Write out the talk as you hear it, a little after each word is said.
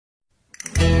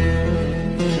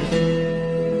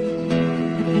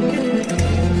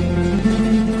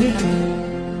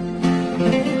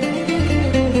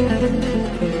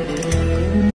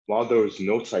there was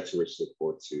no title race to look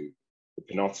forward to, the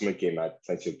penultimate game had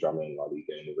plenty of drama in La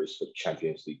Liga in the race for the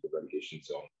Champions League, the relegation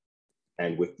zone.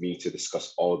 And with me to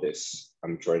discuss all this,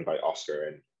 I'm joined by Oscar.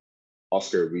 And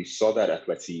Oscar, we saw that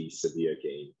Atleti Sevilla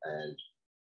game and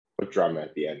what drama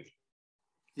at the end.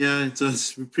 Yeah, it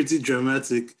was pretty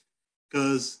dramatic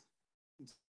because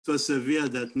it was Sevilla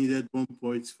that needed 1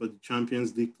 point for the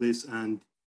Champions League place, and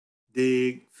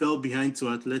they fell behind to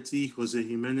Atleti. Jose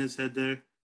Jimenez header.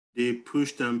 They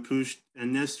pushed and pushed,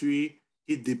 and Nesri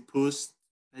hit the post,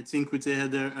 I think, with a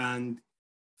header. And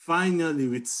finally,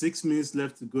 with 6 minutes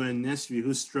left to go, and Nesri,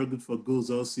 who struggled for goals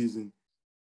all season,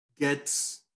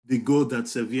 gets the goal that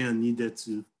Sevilla needed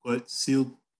to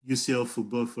seal UCL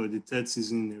football for the third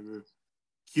season in a row.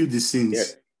 Cue the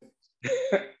scenes.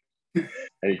 Yeah.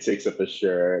 And he takes up the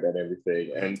shirt and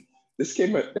everything. And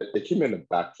it came in a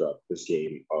backdrop, this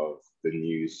game, of the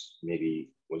news,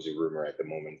 maybe was a rumor at the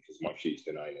moment because Monchi is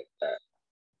denying it, that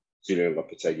Julian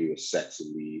Lopetegui was set to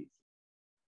leave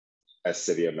as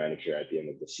Sevilla manager at the end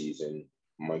of the season.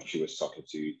 Monchi was talking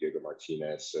to Diego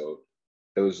Martinez. So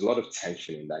there was a lot of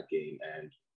tension in that game.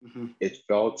 And it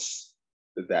felt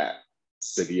that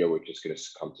Sevilla were just going to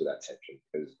succumb to that tension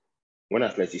because when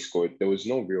Atleti scored, there was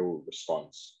no real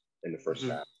response in the first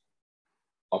half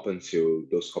up until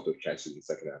those couple of chances in the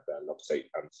second half that Lopetegui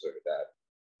answered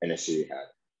that NSA had.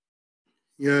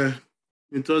 Yeah,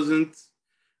 it wasn't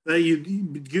like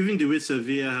given the way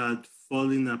Sevilla had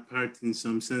fallen apart in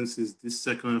some senses this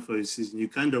second half of the season. You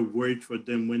kind of worried for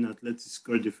them when Atleti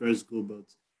scored the first goal, but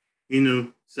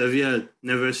Sevilla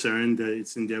never surrender.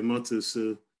 It's in their motto.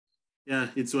 So yeah,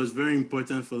 it was very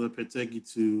important for Lopetegui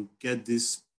to get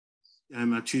this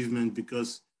achievement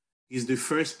because he's the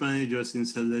first manager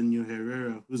since Helenio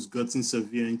Herrera who's gotten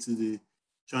Sevilla into the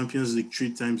Champions League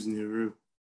 3 times in a row.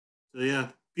 So yeah,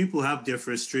 people have their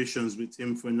frustrations with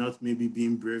him for not maybe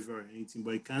being brave or anything,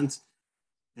 but I can't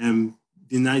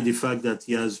deny the fact that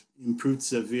he has improved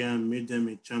Sevilla and made them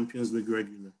a Champions League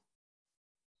regular.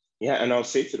 Yeah, and I'll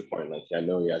say to the point, like, I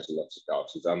know he has a lot of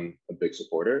doubts because I'm a big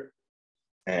supporter.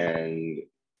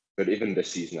 But even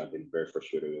this season, I've been very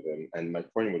frustrated with him. And my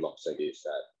point with Lopetegui is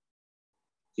that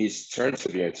he's turned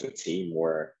Sevilla into a team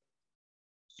where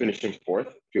finishing fourth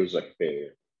feels like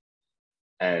failure.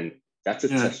 And that's a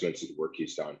testament to the work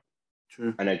he's done.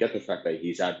 True. And I get the fact that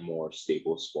he's had more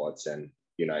stable squads than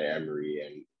Unai Emery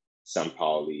and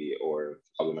Sampaoli or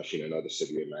Pablo Machina and other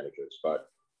Sevilla managers. But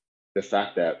the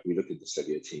fact that we look at the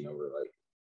Sevilla team and we're like,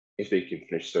 if they can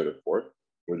finish third or fourth,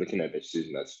 we're looking at this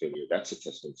season as failure. That's a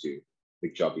testament to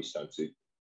the job he's done to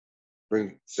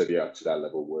bring Sevilla up to that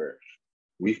level where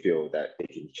we feel that they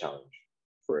can challenge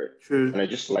for it. True. And I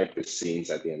just like the scenes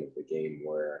at the end of the game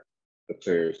where the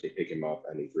players, they pick him up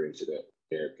and they throw him to the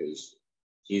air because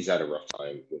he's had a rough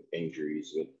time with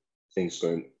injuries, with things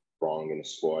going wrong in the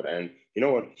squad. And you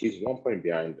know what? He's 1 point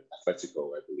behind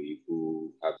Atletico, I believe,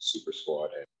 who have a super squad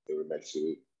and they were meant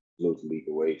to blow the league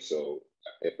away. So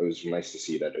it was nice to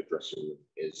see that the dressing room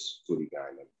is fully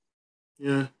behind him.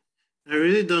 Yeah. I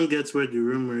really don't get where the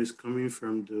rumor is coming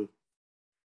from, though.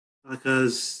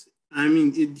 Because, I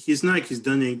mean, it's not like he's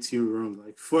done anything wrong.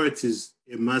 Like, fourth is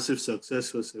a massive success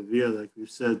for Sevilla, like we've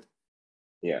said.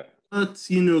 Yeah. But,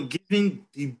 given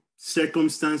the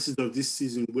circumstances of this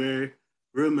season where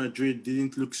Real Madrid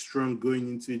didn't look strong going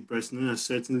into it, Barcelona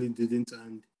certainly didn't.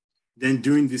 And then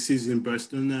during the season,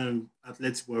 Barcelona and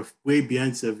Atletico were way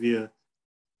behind Sevilla.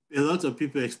 A lot of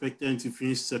people expected them to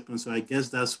finish second, so I guess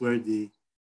that's where the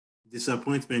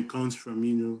disappointment comes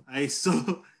from. I saw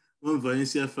one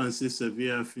Valencia fan say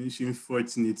Sevilla finishing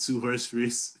fourth in a 2-horse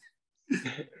race.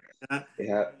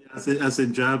 Yeah. As a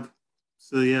job.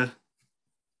 So yeah.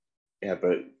 Yeah,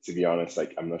 but to be honest,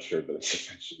 like, I'm not sure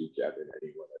Valencia fans should be jabbing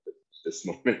anyone at this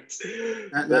moment.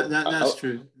 That's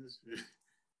true. That's true.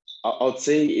 I'll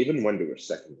say even when they were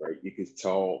second, right, you could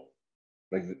tell,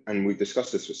 like, and we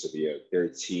discussed this with Sevilla, they're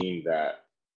a team that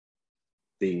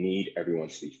they need everyone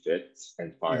to be fit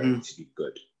and firing to be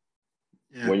good.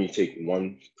 Yeah. When you take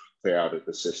one player out of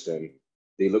the system,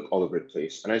 they look all over the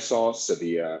place. And I saw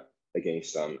Sevilla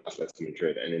against Atletico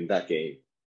Madrid, and in that game,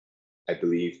 I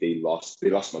believe they lost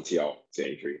Montiel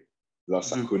to injury, they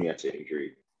lost Acuna to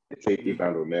injury. They played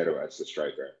Ivan Romero as the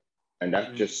striker, and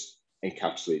that just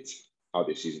encapsulates how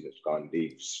their season has gone.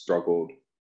 They've struggled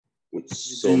with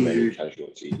so many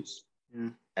casualties,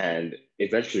 and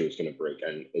eventually it was going to break,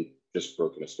 and it just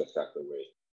broke in a spectacular way.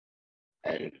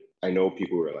 And I know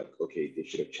people were like, okay, they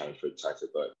should have challenged for the title,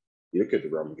 but you look at the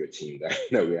Real Madrid team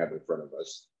that we have in front of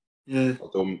us. Yeah.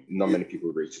 Although not many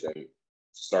people rated them to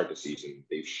start the season,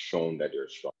 they've shown that they're a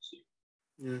strong team.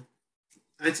 Yeah.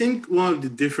 I think one of the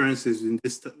differences in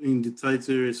the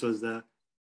title race was that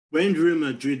when Real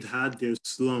Madrid had their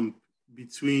slump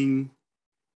between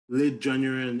late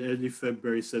January and early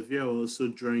February, Sevilla were also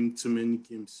drawing too many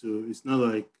games. So it's not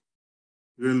like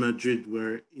Real Madrid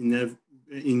were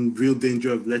in real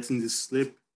danger of letting this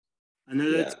slip.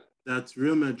 Another Yeah, thing that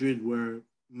Real Madrid were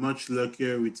much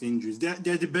luckier with injuries. They're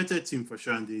the better team for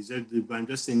sure, and they deserve it. But I'm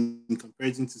just saying, in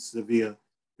comparison to Sevilla,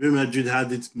 Real Madrid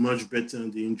had it much better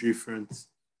on the injury front.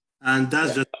 And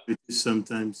that's yeah, just what it is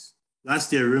sometimes.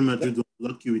 Last year, Real Madrid was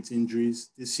lucky with injuries.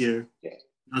 This year, yeah.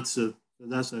 not so. So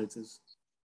that's how it is.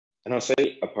 And I'll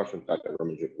say, apart from the fact that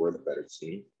Real Madrid were the better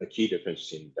team, the key difference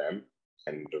between them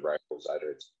and the rivals,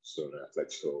 either it's Barcelona,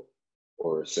 Atletico,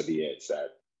 or Sevilla, is that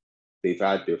they've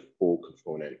had their full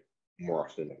component more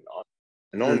often than not.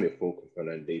 And not True. only their full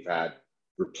component, they've had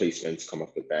replacements come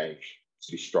off the bench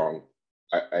to be strong.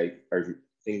 I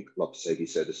think Lopetegui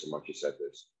said this, or Marchi said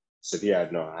this. Sevilla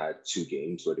have now had 2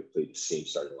 games where they played the same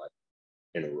starting line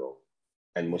in a row,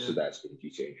 and most Yeah. of that's been due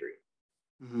to injury.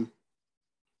 Mm-hmm.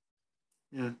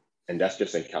 Yeah. And that's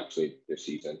just encapsulated their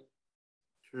season.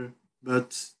 True.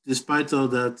 But despite all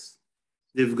that,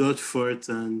 they've got fourth,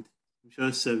 and I'm sure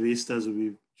Sevillistas will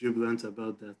be jubilant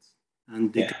about that.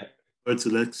 And they can Yeah, forward to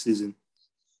next season.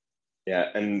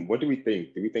 yeah. And what do we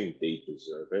think? Do we think they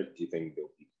deserve it? Do you think they'll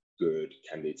be good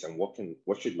candidates? And what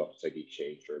should Lopetegui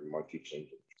change or Marchi change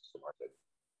in the market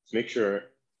to make sure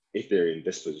if they're in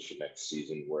this position next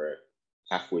season, where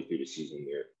halfway through the season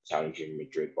they're challenging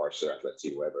Madrid, Barca,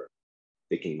 Atleti, whoever,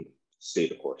 they can stay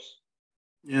the course.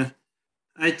 Yeah.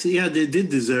 Yeah, they did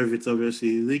deserve it,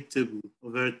 obviously. League table,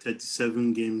 over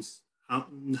 37 games.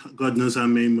 God knows how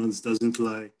many months doesn't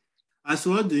lie. As for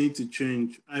what they need to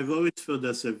change, I've always felt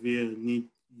that Sevilla need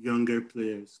younger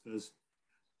players because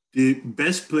the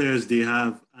best players they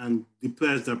have and the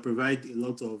players that provide a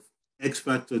lot of X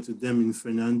factor to them in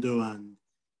Fernando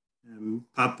and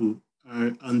Papu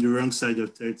are on the wrong side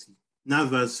of 30.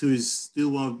 Navas, who is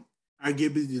still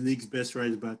arguably the league's best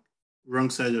right back, wrong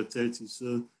side of 30.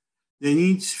 So they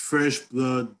need fresh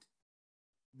blood.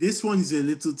 This one is a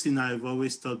little thing I've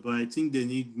always thought, but I think they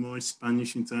need more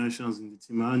Spanish internationals in the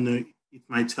team. I don't know, it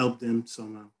might help them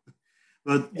somehow.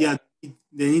 But Yeah, yeah,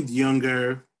 they need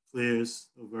younger players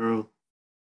overall.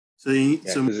 So they need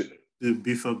yeah, some because to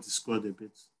beef up the squad a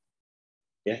bit.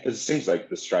 it seems like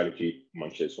the strategy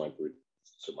Munches went with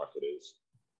to market is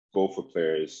go for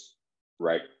players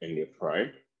right in their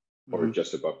prime or Mm-hmm.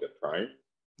 just above their prime.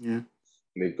 Yeah.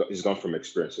 He's gone from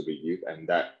experience to big youth, and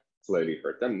that clearly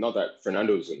hurt them. Not that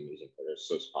Fernando is an amazing player,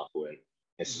 so is Paco and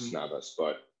Jesus Mm-hmm. Navas,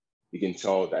 but you can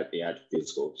tell that they had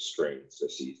physical strains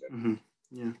this season. Mm-hmm.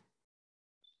 Yeah.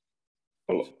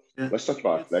 Well, Yeah. let's talk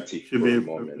about It Atleti should for be a a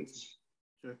moment. problem.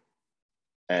 Sure.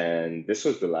 And this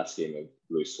was the last game of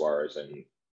Luis Suarez, and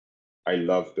I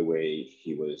love the way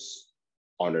he was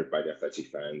honored by the Atleti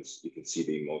fans. You can see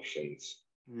the emotions.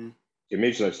 Yeah. It maybe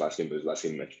it's not his last game, but his last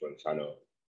game in Metropolitano.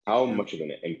 How Yeah. much of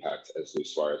an impact has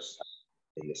Luis Suarez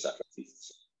had in this Atleti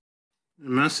season? A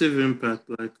massive impact.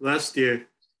 Like last year,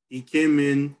 he came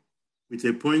in with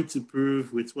a point to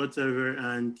prove, with whatever,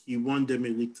 and he won them a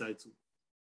league title.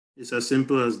 It's as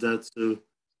simple as that. So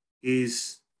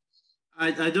he's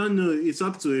I don't know. It's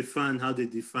up to a fan how they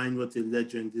define what a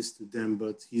legend is to them,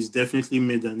 but he's definitely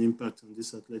made an impact on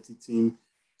this athletic team.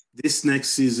 This next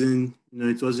season,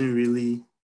 it wasn't really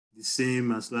the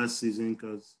same as last season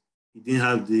because he didn't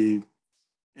have the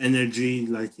energy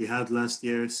like he had last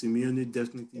year. Simeone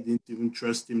definitely didn't even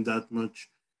trust him that much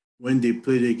when they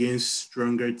played against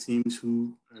stronger teams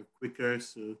who are quicker.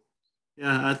 So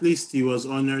yeah, at least he was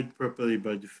honored properly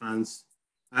by the fans.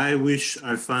 I wish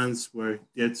our fans were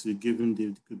there to give him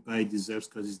the goodbye he deserves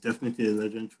because he's definitely a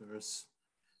legend for us.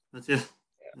 But yeah,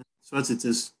 that's what it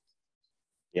is.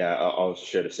 Yeah, I'll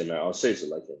share the same. I'll say it's a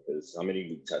legend because how many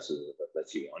league titles have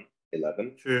Atleti won?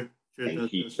 11, Sure, sure, and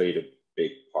he that's played a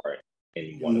big part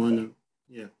in one in of one them, of,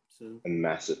 yeah, so a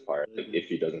massive part. Like legend. if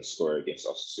he doesn't score against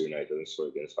Osasuna, he doesn't score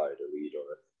against Valladolid,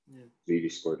 or Yeah. maybe he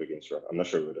scored against Real. I'm not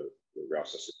sure whether the Real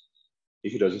Sociedad.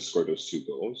 If he doesn't score those 2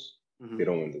 goals, Mm-hmm. they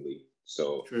don't win the league.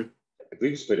 So True. I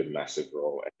believe he's played a massive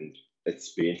role, and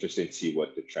it's be interesting to see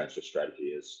what the transfer strategy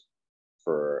is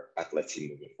for Atleti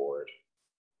moving forward.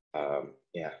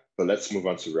 Yeah, but let's move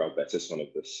on to Real Betis, one of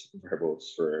the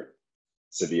rebels for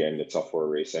Sevilla in the top four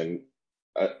race. And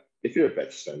uh, if you're a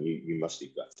Betis fan, you must be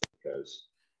gutted because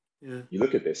Yeah. you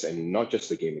look at this and not just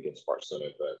the game against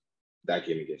Barcelona, but that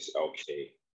game against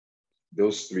Elche.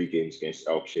 Those 3 games against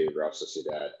Elche, Real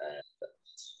Sociedad, and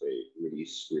they really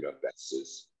screwed up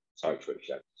Betis' target for the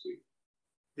Champions League.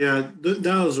 Yeah,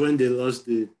 that was when they lost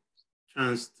the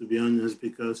chance, to be honest,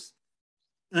 because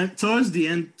Towards the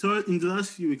end, in the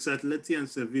last few weeks, Atleti and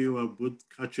Sevilla were both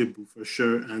catchable for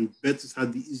sure, and Betis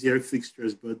had the easier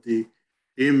fixtures, but they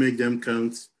didn't make them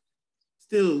count.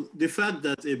 Still, the fact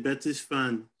that a Betis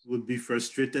fan would be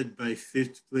frustrated by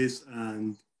fifth place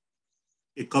and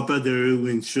a Copa del Rey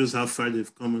win shows how far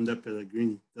they've come under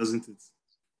Pellegrini, doesn't it?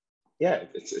 Yeah,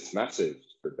 it's massive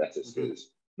for Betis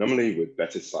because normally with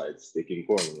Betis sides, they can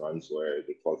go on runs where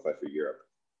they qualify for Europe.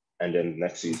 And then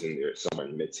next season, they're somewhere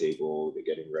in mid-table, they're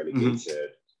getting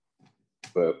relegated.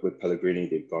 But with Pellegrini,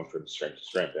 they've gone from strength to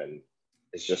strength. And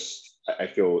it's just, I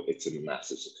feel it's a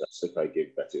massive success. If I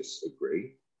give Betis a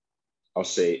grade, I'll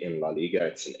say in La Liga,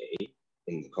 it's an A.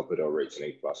 In the Copa del Rey, it's an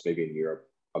A+. Maybe in Europe,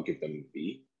 I'll give them a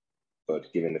B.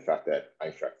 But given the fact that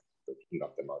Eintracht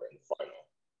knocked them out in the final,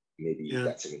 maybe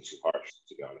that's even too harsh,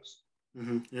 to be honest.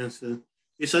 Yeah, so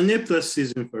it's an A+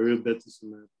 season for Real Betis,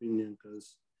 in my opinion,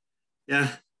 because,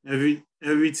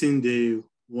 everything they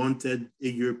wanted, a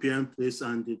European place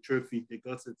and the trophy, they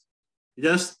got it.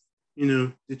 Just,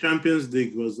 the Champions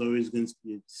League was always going to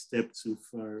be a step too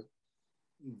far,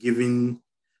 given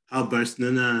how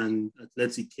Barcelona and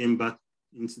Athletic came back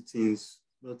into things.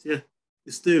 But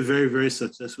it's still a very, very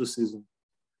successful season.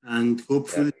 And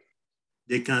hopefully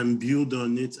they can build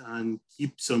on it and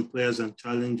keep some players and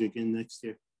challenge again next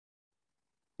year.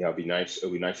 Yeah, it'll be nice.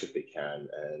 It'll be nice if they can,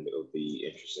 and it'll be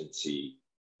interesting to see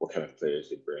what kind of players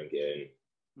they bring in,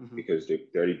 because they're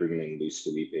already bringing in Luis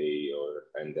Felipe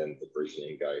and then the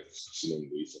Brazilian guy,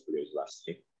 named Luis, I forget his last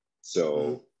name.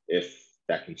 So if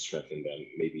that can strengthen them,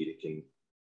 maybe they can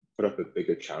put up a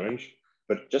bigger challenge.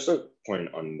 But just a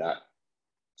point on that,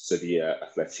 Sevilla,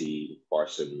 Atleti,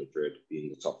 Barca, and Madrid being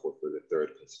the top four for the third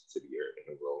consecutive year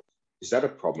in a row. Is that a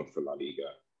problem for La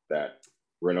Liga that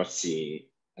we're not seeing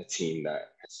a team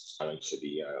that has challenged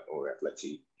Sevilla or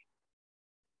Atleti?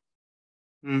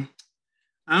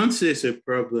 I don't say it's a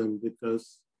problem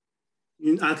because,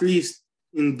 at least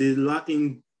in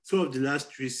two of the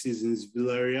last 3 seasons,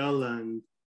 Villarreal and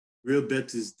Real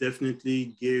Betis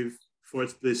definitely gave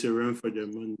fourth place a run for their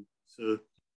money. So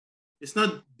it's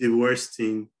not the worst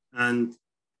thing. And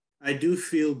I do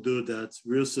feel, though, that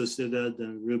Real Sociedad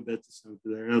and Real Betis and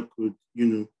Villarreal could,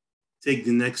 take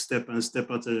the next step and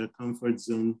step out of their comfort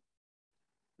zone.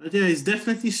 But it's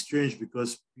definitely strange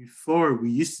because before we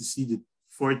used to see the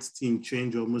fourth team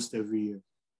change almost every year.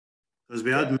 Because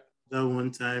we had that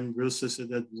one time, Real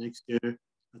Sociedad the next year,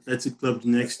 Athletic Club the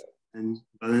next year, and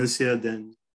Valencia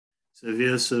then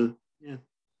Sevilla. So,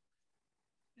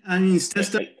 I mean, it's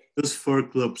tested those 4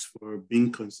 clubs for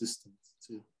being consistent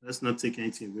too. Let's not take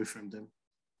anything away from them.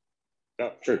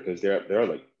 No, sure, because they're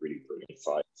like really brilliant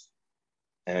sides.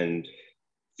 And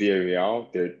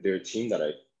Villarreal, they're a team that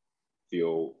I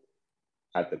feel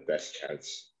had the best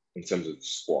chance in terms of the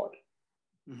squad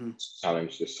to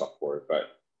challenge this top 4. But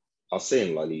I'll say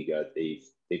in La Liga,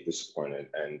 they've disappointed,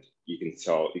 and you can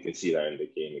see that in the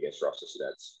game against Real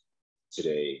Sociedad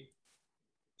today.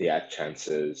 They had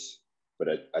chances, but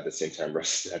at the same time, Real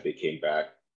Sociedad, they came back,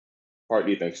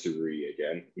 partly thanks to Rui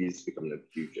again. He's becoming a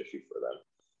huge issue for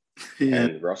them.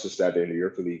 And Real Sociedad in the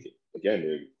Europa League, again,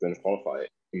 they're going to qualify.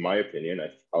 In my opinion,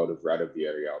 I would have rather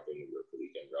Villarreal be in the Europa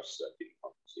League and Real Sociedad be in the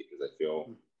Conference League, because I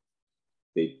feel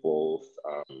they both,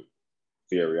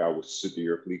 Villarreal will suit the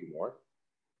Europa League more,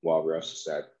 while Real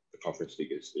Sociedad, the Conference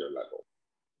League is their level.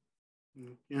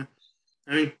 Yeah.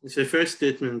 I mean, it's a fair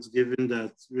statement given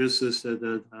that Real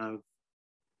Sociedad have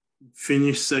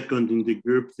finished second in the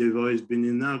group they've always been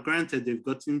in. Now, granted, they've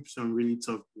gotten some really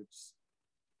tough groups,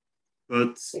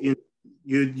 but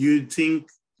you think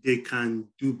they can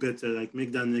do better, like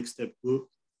make that next step, go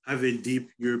have a deep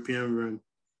European run.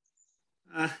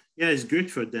 It's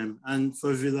great for them. And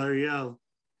for Villarreal,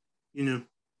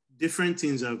 different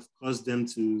things have caused them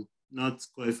to not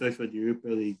qualify for the Europa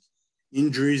League.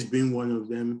 Injuries being one of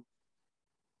them,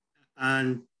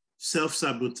 and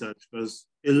self-sabotage, because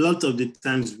a lot of the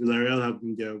times Villarreal have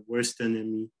been their worst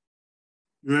enemy.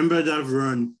 Remember that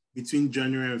run between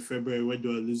January and February where they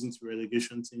were losing to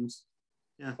relegation teams?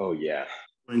 Yeah. Oh, yeah.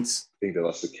 Points. I think they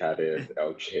lost to Cadiz,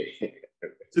 LJ.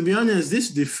 To be honest, this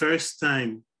is the first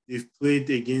time they've played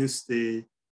against a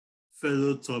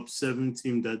fellow top 7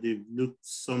 team that they've looked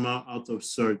somehow out of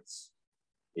sorts.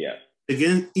 Yeah.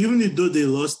 Again, even though they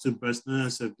lost to Barcelona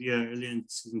and Sevilla earlier in the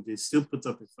season, they still put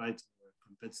up a fight and were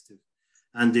competitive.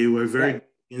 And they were very good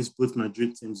against both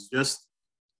Madrid teams. Just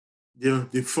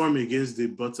the form against the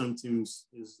bottom teams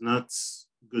is not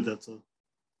good at all.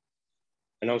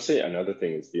 And I'll say another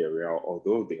thing is Villarreal,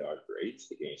 although they are great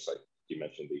against, like you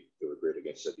mentioned, they were great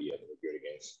against Sevilla, they were great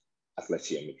against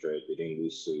Atleti and Madrid. They didn't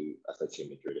lose to Atleti and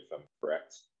Madrid, if I'm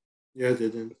correct. Yeah, they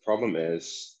didn't. The problem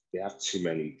is they have too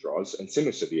many draws, and same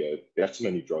with Sevilla, they have too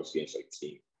many draws against like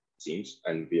teams,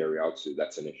 and Villarreal too.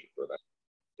 That's an issue for them.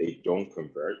 They don't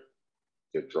convert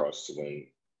their draws to win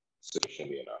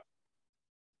sufficiently enough.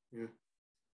 Yeah.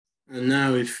 And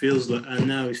now it feels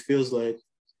like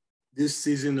this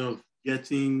season of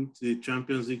getting to the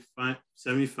Champions League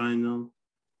semi-final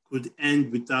could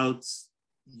end without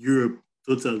Europe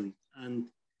totally. And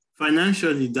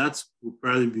financially, that would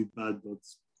probably be bad, but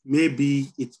maybe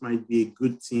it might be a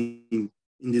good thing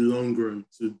in the long run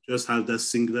to just have that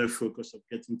singular focus of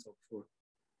getting top four.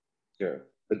 Yeah,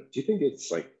 but do you think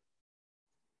it's like,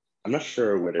 I'm not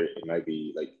sure whether it might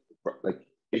be like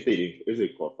if they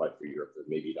qualified for Europe, then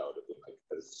maybe that would have been like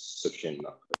a sufficient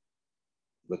enough.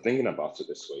 But thinking about it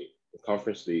this way, the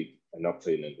Conference League and not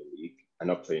playing in the league and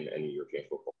not playing any European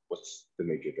football, what's the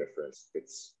major difference?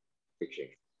 It's fiction,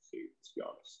 to be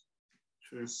honest.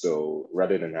 Sure. So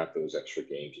rather than have those extra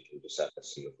games, you can just have a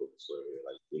single focus where you're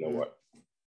like, you know what,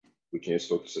 we can just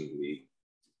focus on the league.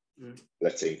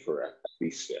 Let's aim for at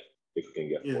least fifth if we can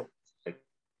get fourth.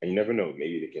 And you never know,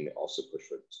 maybe they can also push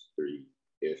for 3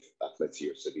 if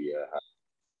Atleti or Sevilla have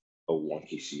a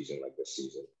wonky season like this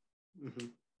season.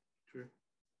 True.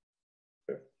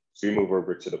 So we move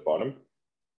over to the bottom.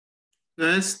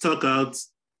 Let's talk out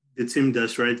the team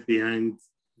that's right behind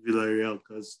Villarreal,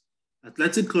 because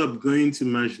Athletic Club going to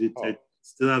match the third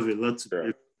still have a lot to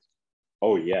play.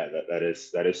 Oh yeah, that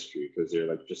is true, because they're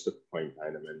like just a point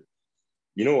behind them. And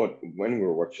you know what? When I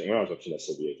was watching the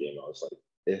Sevilla game, I was like,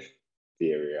 if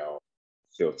Villarreal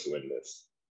fail to win this,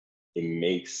 it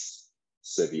makes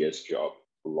Sevilla's job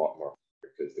a lot more hard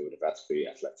because they would have had to play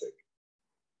Athletic.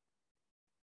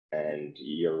 And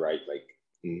you're right, like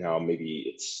now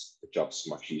maybe the job's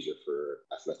much easier for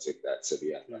Athletic that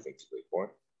Sevilla have nothing to play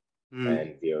for.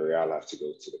 And Villarreal have to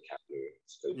go to the Camp Nou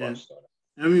to play Barcelona.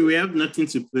 I mean, we have nothing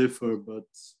to play for, but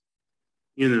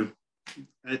you know,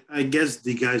 I guess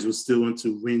the guys will still want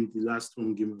to win the last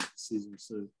home game of the season.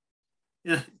 So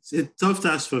yeah, it's a tough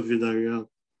task for Villarreal,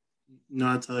 no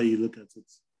matter how you look at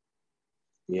it.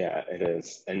 Yeah, it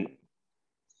is. And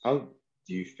how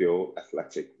do you feel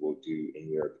Athletic will do in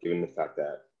Europe, given the fact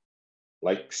that,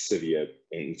 like Sevilla,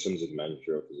 in terms of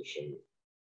managerial position,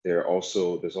 there's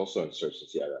also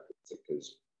uncertainty at Athletic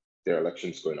because there are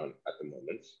elections going on at the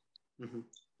moment.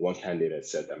 One candidate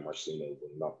said that Marcelino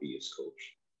will not be his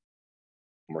coach.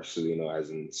 Marcelino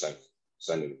hasn't signed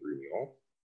an renewal.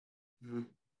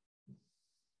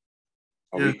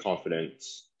 Are we confident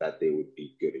that they would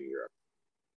be good in Europe?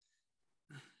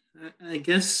 I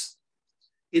guess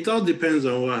it all depends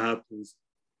on what happens.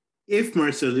 If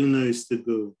Marcelino is to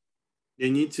go, they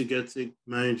need to get a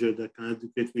manager that can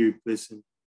adequately replace him.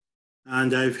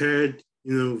 And I've heard,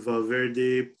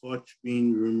 Valverde, Poch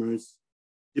being rumors.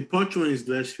 The Poch one is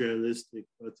less realistic,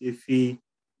 but if they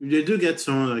do get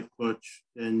someone like Poch,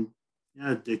 then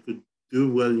they could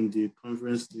do well in the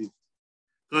Conference League.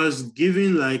 Because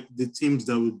given like the teams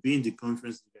that would be in the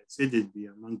Conference League, I'd say they'd be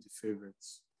among the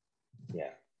favorites.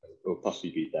 Yeah, we'll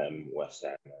possibly beat them, West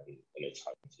Ham, and it's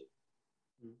hard to see.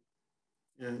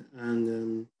 Yeah,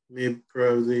 and maybe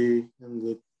probably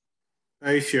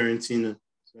Fiorentina.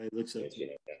 So it looks like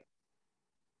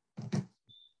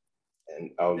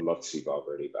and I would love to see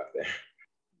Valverde back there.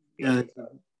 Yeah,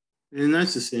 it's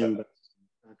nice to see him back.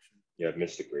 Yeah, I've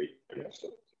missed a great.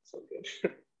 So good.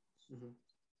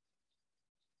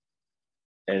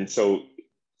 And so,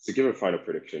 to give a final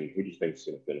prediction, who do you think is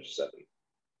going to finish 7th?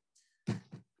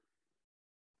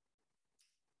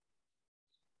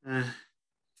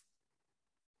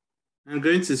 I'm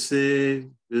going to say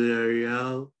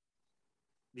Villarreal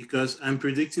because I'm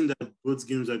predicting that both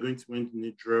games are going to end in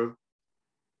a draw.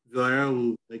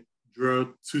 Villarreal will draw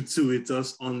 2-2 with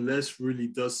us unless really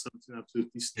does something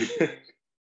absolutely stupid.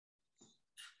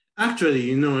 Actually,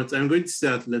 you know what? I'm going to say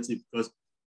Athletic because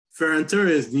Ferran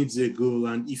Torres needs a goal,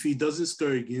 and if he doesn't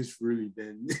score against Rulli,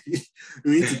 then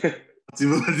we need to put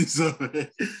him on this one.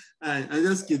 I'm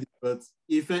just kidding, but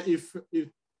if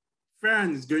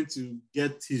Ferran is going to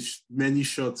get his many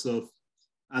shots off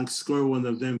and score one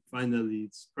of them finally,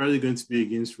 it's probably going to be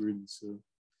against Rulli. So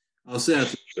I'll say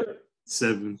Athletic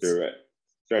 7th. You're right.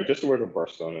 So just a word on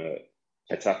Barcelona.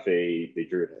 Getafe, they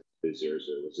drew it 0-0.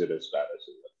 Was it as bad as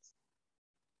it was?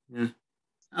 Yeah.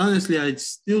 Honestly, I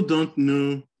still don't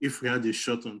know if we had a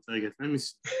shot on target. Let me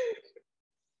see.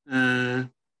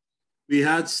 We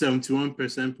had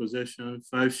 71% possession,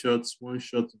 5 shots, 1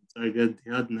 shot on target.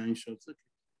 They had 9 shots. Okay.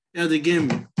 Yeah, the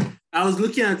game. I was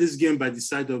looking at this game by the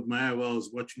side of my eye while I was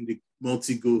watching the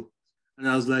multi-goal. And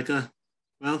I was like,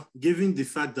 well, given the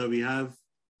fact that we have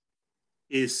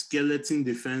a skeleton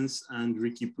defense and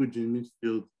Ricky Puig in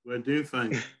midfield, we're doing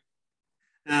fine.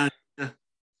 And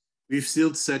we've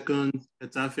sealed second.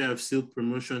 Getafe have sealed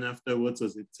promotion after what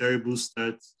was a terrible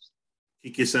start.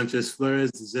 Kike Sanchez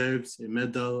Flores deserves a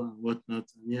medal and whatnot.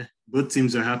 And yeah, both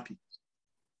teams are happy.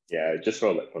 Yeah, it just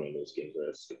felt like one of those games where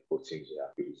it's like both teams are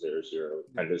happy 0-0.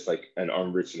 And there's like an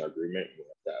unwritten agreement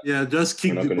that yeah, just we're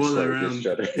kick not the going to ball score around. with each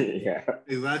other. Yeah.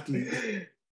 Exactly.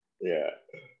 Yeah.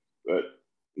 But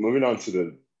moving on to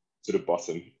the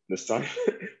bottom this time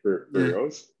for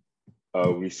Rose.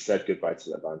 We said goodbye to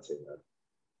Levante, man.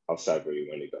 How sad were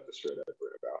you when they got destroyed at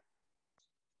Bernabeu?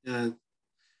 Yeah,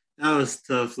 that was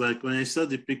tough. Like when I saw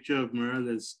the picture of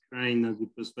Morales crying at the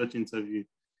post-match interview,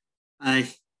 I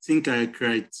think I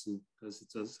cried too because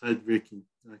it was heartbreaking.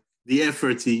 Like the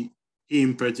effort he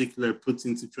in particular put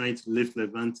into trying to lift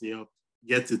Levante up,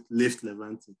 lift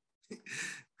Levante.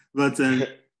 But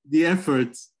the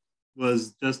effort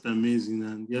was just amazing.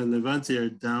 And yeah, Levante are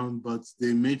down, but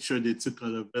they made sure they took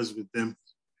Alaves with them.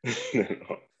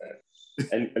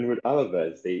 and with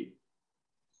Alaves,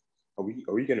 are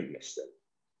we gonna miss them?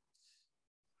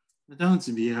 I don't want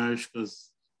to be harsh, but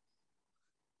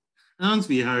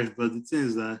the thing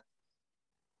is that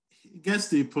it gets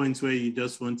to a point where you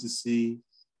just want to see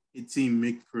a team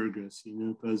make progress,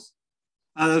 because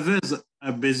Alaves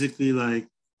are basically like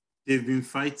they've been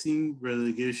fighting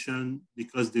relegation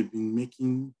because they've been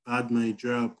making bad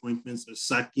managerial appointments or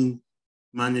sacking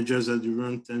managers at the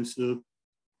wrong time. So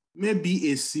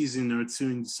maybe a season or two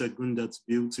in the Segunda to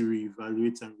be able to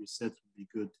reevaluate and reset would be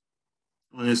good,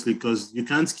 honestly, because you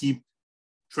can't keep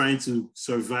trying to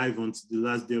survive until the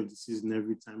last day of the season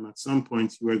every time. At some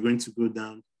point, you are going to go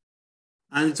down.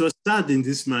 And it was sad in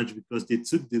this match because they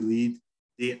took the lead.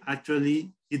 They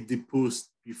actually hit the post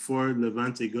before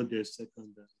Levante got their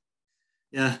second.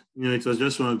 Yeah, it was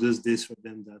just one of those days for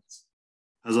them that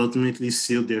has ultimately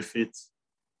sealed their fate.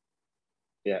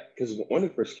 Yeah, because when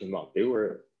it first came out, they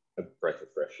were a breath of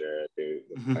fresh air. The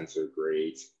fans were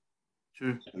great.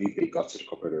 Sure. They got to the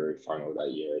Copa del Rey final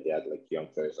that year. They had like young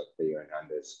players like Leo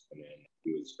Hernandez, and then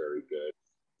he was very good.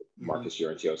 Marcus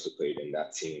Llorente also played in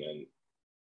that team, and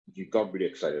you got really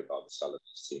excited about the style of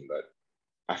this team. But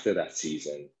after that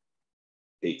season,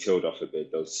 they tailed off a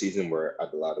bit. Those season where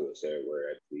Abelardo was there,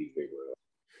 where I believe they were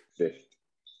fifth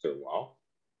for a while.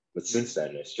 But since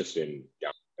then, it's just been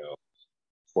downhill.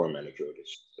 Poor managerial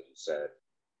decisions, as you said,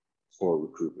 poor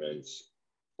recruitment,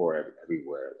 poor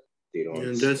everywhere. They don't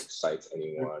excite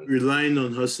anyone. Relying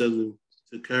on Joselu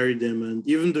to carry them. And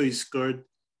even though he scored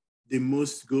the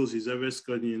most goals he's ever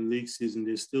scored in a league season,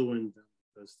 they still went down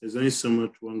because there's only so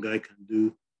much one guy can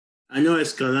do. I know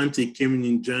Escalante came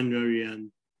in January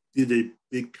and did a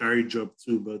big carry job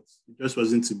too, but it just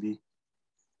wasn't to be.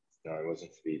 No, it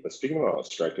wasn't to be. But speaking about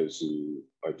strikers who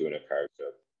are doing a carry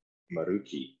job,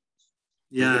 Maruki,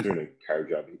 he's been doing a carry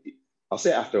job. I'll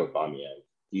say after Aubameyang,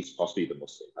 he's possibly the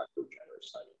most impactful January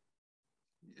signing.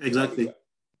 Exactly.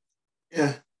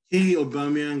 Yeah, he,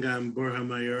 Aubameyang, and Borja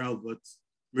Mayoral, but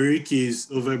Maruki is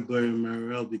over Borja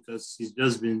Mayoral because he's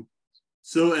just been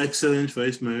so excellent for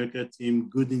his Mallorca team,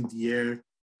 good in the air,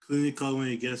 clinical when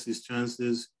he gets his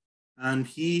chances. And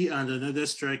he and another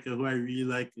striker who I really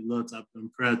like a lot, Abdon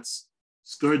Prats,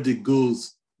 scored the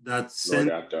goals that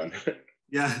sent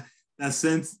that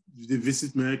sent the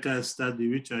Visit Mallorca study,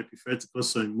 which I prefer to call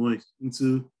Son Moy,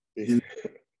 into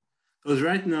because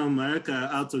right now Mallorca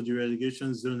are out of the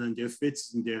relegation zone and their fate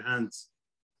is in their hands.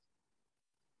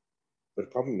 But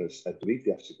the problem is, I believe they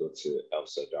have to go to El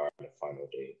Sadar on the final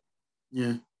day.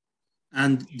 Yeah.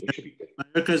 And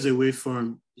Mallorca's away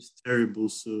form is terrible.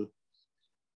 So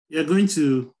you're going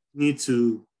to need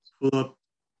to pull up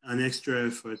an extra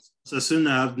effort. So soon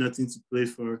I have nothing to play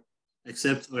for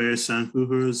except Oyer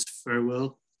Sanjujo's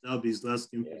farewell. That'll be his last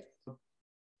game. Yeah.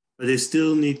 But they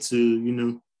still need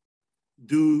to,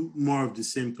 do more of the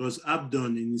same because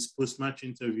Abdon in his post-match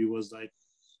interview was like,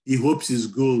 he hopes his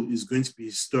goal is going to be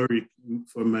historic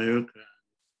for Mallorca.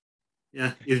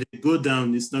 Yeah, if they go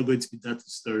down, it's not going to be that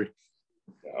historic.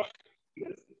 No.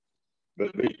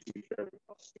 But maybe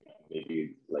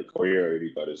like Oyer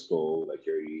already got his goal, like he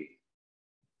already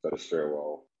got his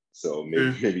farewell. So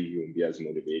maybe he won't be as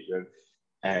motivated.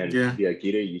 And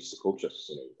Gide used to coach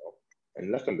us, and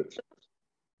left on the turf.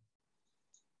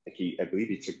 Like I believe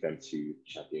he took them to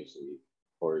Champions League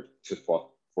or to fourth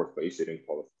place. They didn't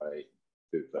qualify.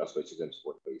 The last place took them to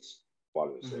fourth place while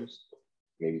it was there. So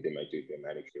maybe they might do their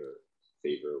manager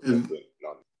favor,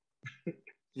 not.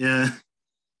 Yeah.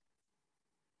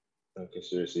 Okay,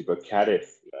 seriously, but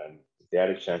Cadiz, man, they had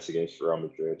a chance against Real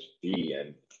Madrid B,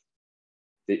 and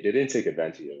they didn't take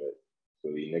advantage of it.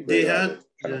 So they had a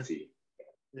penalty.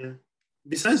 Yeah.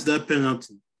 Besides that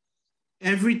penalty,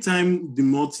 every time the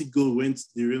multi-goal went to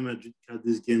the Real Madrid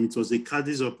Cadiz game, it was a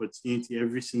Cadiz opportunity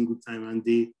every single time, and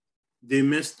they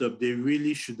messed up. They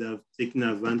really should have taken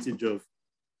advantage of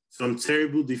some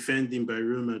terrible defending by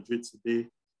Real Madrid today.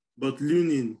 But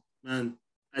Lunin, man,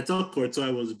 I thought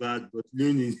Courtois was bad, but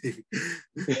Lunin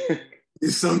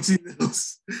is something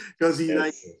else. Because he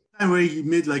like time where he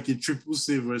made like a triple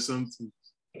save or something.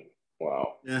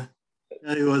 Wow. Yeah,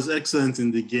 he was excellent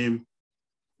in the game.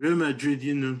 Real Madrid,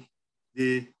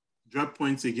 they dropped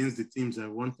points against the teams I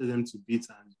wanted them to beat,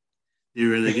 and they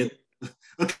relegate.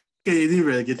 Okay, they didn't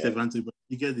relegate Levante, but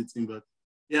you get the team. But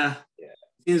yeah.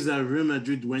 Things that Real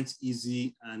Madrid went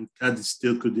easy and Cadiz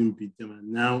still couldn't beat them,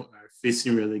 and now are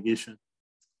facing relegation.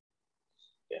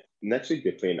 Yeah. Next week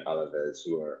they're playing Alaves,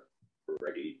 who are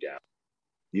already down.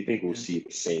 Do you think we'll see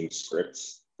the same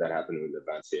scripts that happened with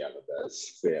Levante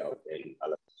Alaves play out in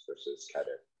Alaves versus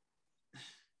Cadiz?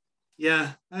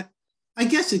 Yeah, I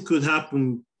guess it could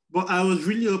happen, but I was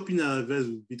really hoping Alaves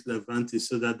would beat Levante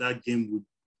so that game would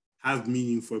have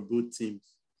meaning for both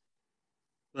teams.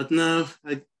 But now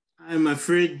I'm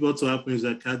afraid what will happen is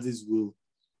that Cadiz will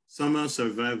somehow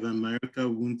survive and Mallorca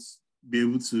won't be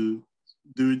able to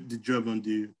do the job on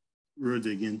the road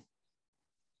again.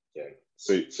 Yeah.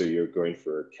 So you're going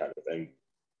for Cadiz, and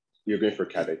you're going for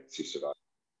Cadiz to survive.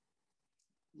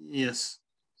 Yes.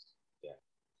 Yeah.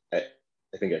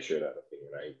 I think I share that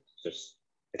opinion.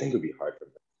 I think it would be hard for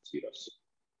them to beat us.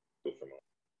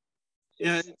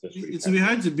 Yeah, it's be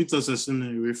hard to beat us as soon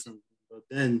away from them, but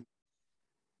then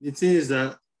the thing is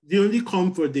that the only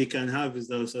comfort they can have is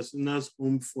that Osasuna's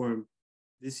home form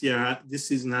this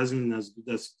season hasn't been as good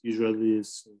as it usually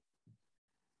is. So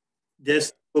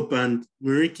there's hope, and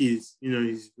Muriqi is,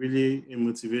 he's really a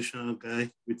motivational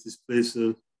guy with his play.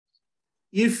 So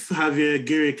if Javier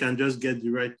Aguirre can just get the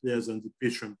right players on the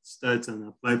pitch from the start and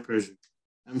apply pressure,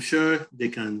 I'm sure they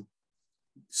can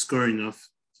score enough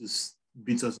to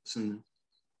beat Osasuna.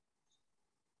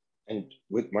 And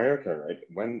with Mallorca, right,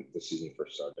 when the season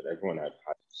first started, everyone had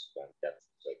high depth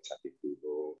like Taki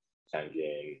Kubo,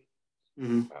 Tangian.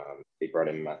 They brought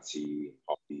in Matsi,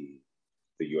 Hoppy,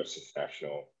 the U.S.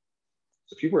 international.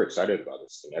 So people were excited about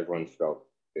this, and everyone felt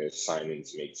their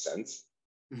signings made sense.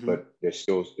 But they're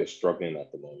struggling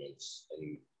at the moment.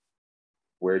 And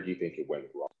where do you think it went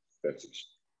wrong? That's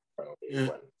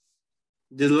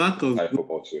the lack of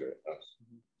football Twitter.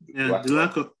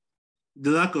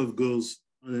 The lack of goals,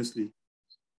 honestly.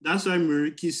 That's why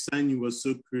Muriki's signing was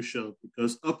so crucial,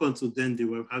 because up until then they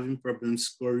were having problems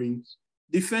scoring.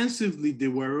 Defensively, they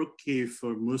were okay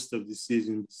for most of the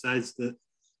season, besides the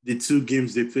 2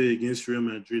 games they played against Real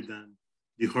Madrid and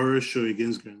the horror show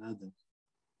against Granada.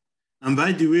 And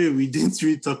by the way, we didn't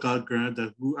really talk about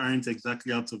Granada, who aren't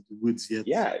exactly out of the woods yet.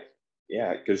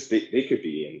 Yeah, because they could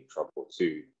be in trouble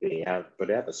too. They have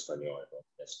Espanyol.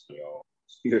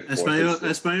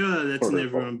 Espanyol are letting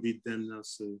everyone beat them now.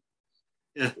 So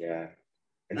yeah. Yeah.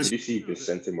 And did you see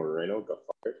Vicente Moreno got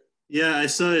fired? Yeah, I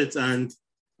saw it, and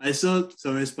I saw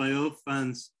some Espanyol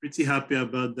fans pretty happy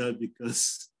about that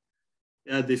because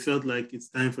they felt like it's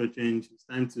time for change. It's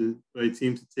time for a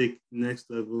team to take the next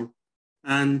level.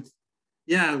 And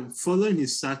following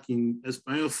his sacking,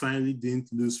 Espanyol finally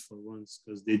didn't lose for once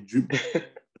because they drew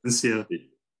Valencia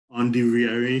on the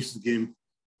rearranged game.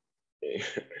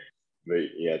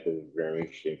 The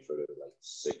rearranged game for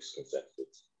 6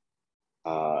 consecutive.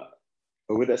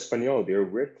 But with Espanyol, they're a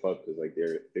weird club because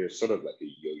they're sort of like a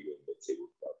yo-yo mid-table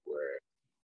club where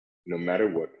no matter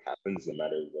what happens, no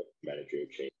matter what managerial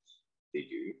change they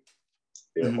do,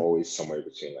 they're always somewhere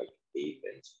between 8th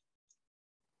and.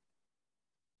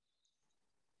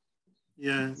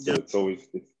 Yeah. So it's always.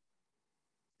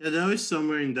 They're always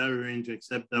somewhere in that range,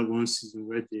 except that one season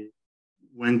where they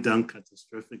went down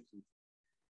catastrophically.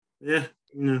 Yeah,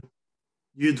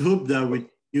 you'd hope that with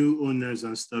new owners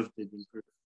and stuff, they'd improve.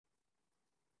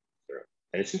 Sure.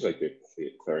 And it seems like they're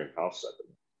clearing house at the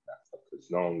moment,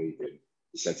 because not only did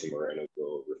Vicente Moreno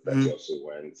go, Rafetti also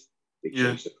went. They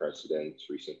changed the president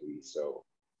recently, so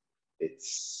it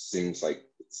seems like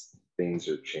things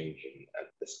are changing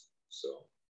at this point. So,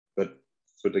 but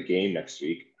for the game next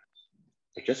week,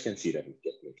 I just can't see them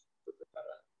getting for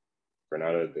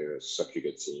Granada. They're such a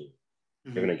good team.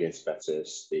 Even against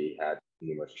Betis, they had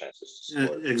numerous chances to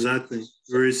score. Exactly.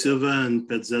 Rui Silva and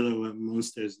Petzela were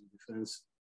monsters in defense.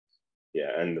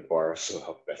 Yeah, and the bar also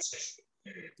helped Betis.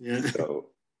 Yeah.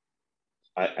 So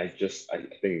I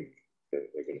think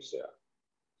they're going to stay up.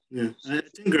 Yeah, I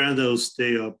think Granada will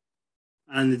stay up,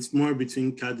 and it's more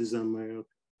between Cadiz and Mallorca.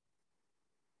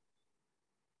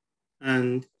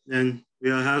 And then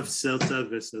we'll have Celta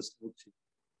versus Elche.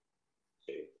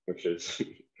 Okay, which is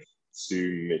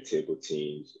 2 mid-table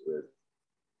teams with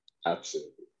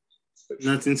Absolutely.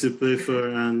 Nothing to play for.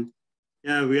 And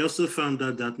yeah, we also found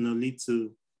out that Nolito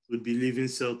would be leaving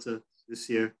Celta this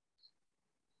year.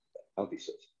 I'll be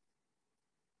so.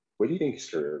 What do you think his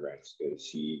career ranks? Because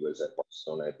he was at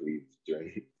Barcelona, I believe,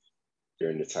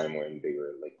 during the time when they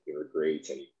were great,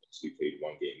 and he played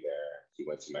one game there. He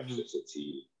went to Manchester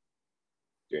City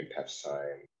during Pep's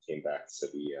time, came back to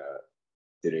Sevilla,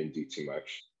 didn't do too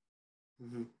much,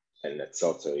 and at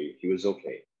Celta he was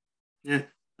okay. Yeah,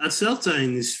 at Celta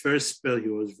in his first spell, he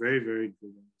was very, very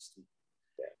good. Honestly.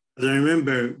 Yeah. But I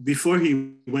remember before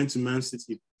he went to Man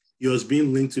City, he was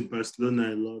being linked to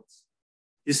Barcelona a lot.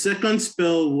 His second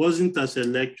spell wasn't as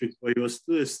electric, but he was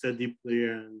still a steady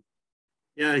player. And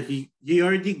yeah, he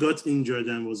already got injured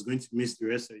and was going to miss the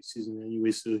rest of the season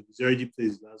anyway, so he's already played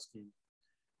his last game.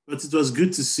 But it was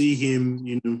good to see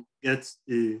him, get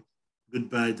the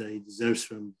goodbye that he deserves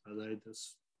from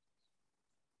Balaídos.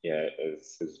 Yeah,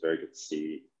 it's very good to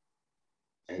see.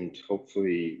 And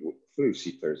hopefully we'll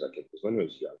see players like it, because when he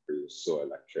was younger, he was so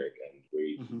electric, and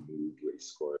way he moved, way he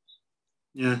scored.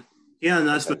 Yeah. Yeah, and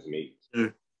that's what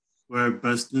were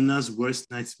Barcelona's worst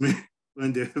nightmare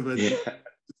when they ever did.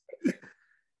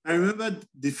 I remember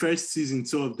the first season,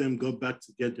 two of them got back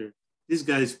together. These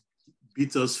guys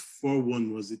beat us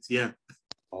 4-1, was it? Yeah.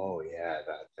 Oh, yeah,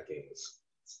 that game was...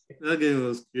 That game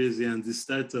was crazy, and the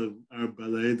start of our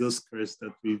Balaídos curse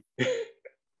that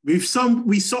we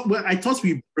saw. Well, I thought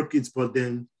we broke it, but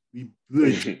then we blew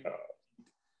it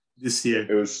this year.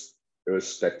 It was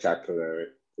spectacular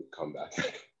to come back.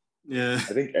 Yeah.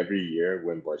 I think every year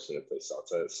when Barcelona plays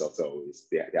Celta always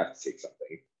they have to take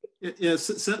something. Yeah.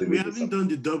 So we haven't done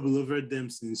the double over them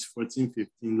since 14-15.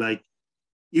 Like,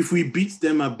 if we beat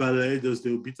them at Balaídos,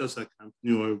 they'll beat us at Camp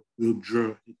Nou, or we'll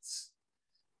draw.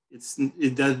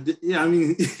 I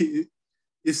mean,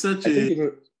 it's such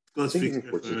a close fixture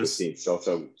for us.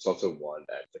 Celta won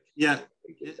that. Yeah,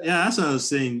 that's what I was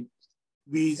saying.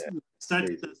 We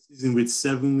started that season with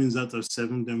 7 wins out of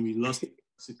 7. Then we lost to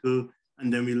Mexico,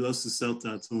 and then we lost to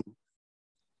Celta at home.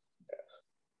 Yeah.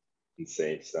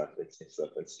 Insane stuff.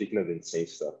 And speaking of insane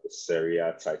stuff, the Serie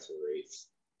A title race.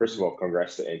 First of all,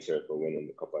 congrats to Inter for winning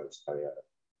the Coppa Italia.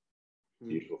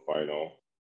 Beautiful final.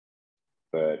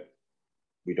 But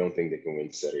we don't think they can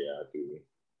win Serie A, do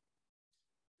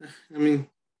we? I mean,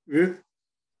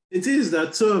 it is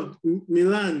that. So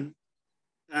Milan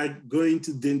are going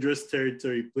to dangerous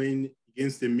territory playing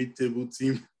against a mid-table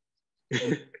team.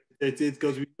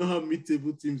 Because we know how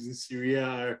mid-table teams in Serie A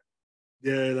are.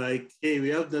 They're like, hey, we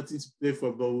have nothing to play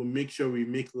for, but we'll make sure we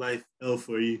make life hell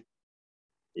for you.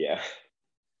 Yeah.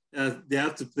 They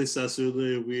have to play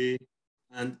Sassuolo away,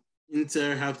 and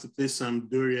Inter have to play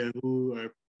Sampdoria, who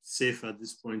are safe at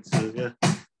this point. So yeah,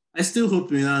 I still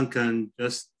hope Milan can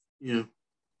just,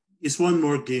 it's one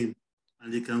more game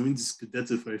and they can win the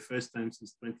Scudetto for the first time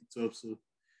since 2012. So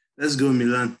let's go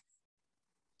Milan.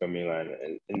 So Milan,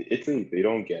 and in Italy, they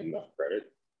don't get enough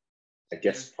credit. I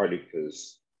guess partly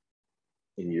because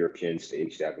in European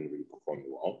stage they haven't really performed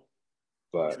well,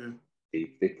 but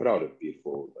they put out a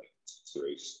beautiful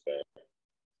race there.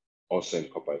 Also in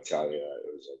Coppa Italia,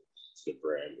 it was the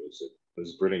brand. It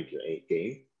was a brilliant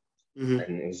game.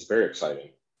 And it's very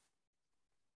exciting.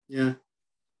 Yeah,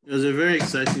 it was a very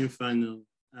exciting final,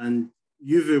 and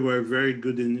Juve were very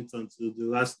good in it until the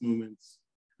last moments.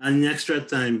 And in extra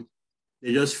time,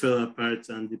 they just fell apart,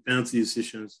 and the penalty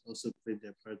decisions also played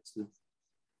their part too.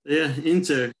 But yeah,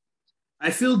 Inter. I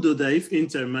feel though that if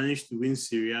Inter managed to win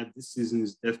Serie A, this season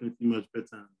is definitely much better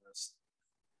than last.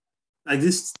 Like,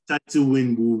 this title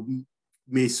win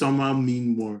may somehow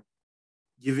mean more,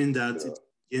 given that it's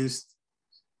against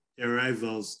their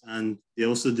rivals, and they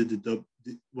also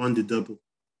won the double.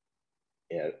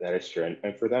 Yeah, that is true.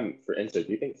 And for Inter,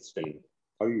 do you think it's been,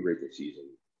 how do you rate the season?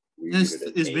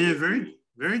 It's been a very,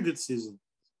 very good season,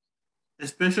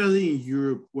 especially in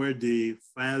Europe, where they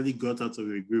finally got out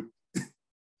of a group.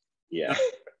 Yeah.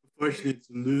 Unfortunate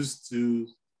to lose to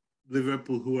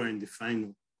Liverpool, who are in the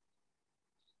final.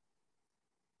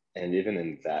 And even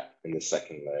in the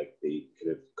second leg, they could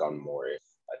have gone more if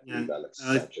I believe Alex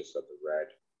Sanchez got the red.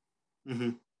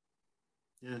 Mm-hmm.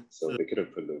 Yeah. So they could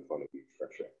have put them on a bit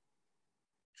pressure.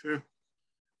 Sure.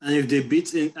 And if they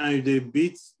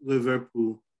beat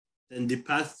Liverpool, then they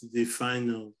pass to the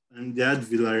final, and they had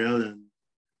Villarreal and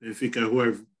Benfica, who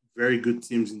are very good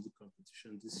teams in the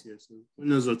competition this year. So who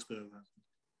knows what's going to happen.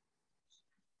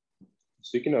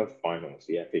 Speaking of finals,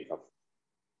 the FA Cup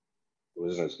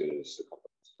wasn't as good as the Cup.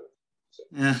 So.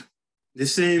 Yeah, the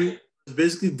same. It's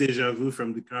basically deja vu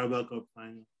from the Carabao Cup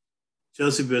final.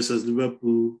 Chelsea versus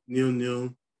Liverpool,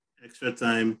 0-0, extra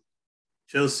time.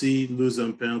 Chelsea lose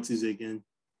on penalties again.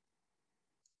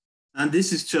 And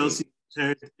this is Chelsea's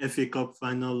third FA Cup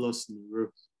final loss in a row.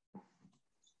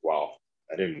 Wow,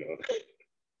 I didn't know that.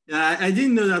 Yeah, I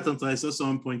didn't know that until I saw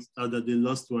someone point out that they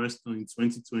lost to Arsenal in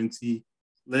 2020,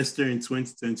 Leicester in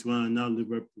 2021, and now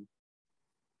Liverpool.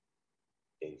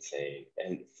 Insane.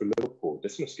 And for Liverpool,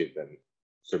 this must give them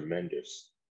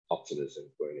tremendous optimism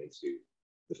going into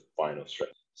the final stretch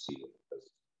of the season.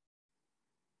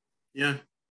 Yeah,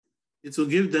 it will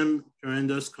give them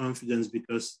tremendous confidence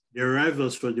because their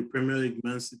rivals for the Premier League,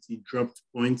 Man City, dropped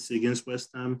points against West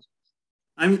Ham.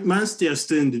 I mean, Man City are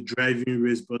still in the driving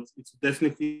race, but it will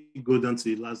definitely go down to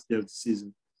the last day of the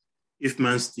season if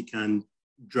Man City can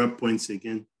drop points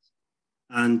again.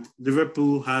 And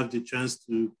Liverpool have the chance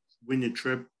to win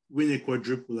a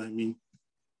quadruple, I mean.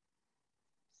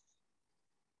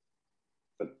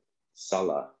 But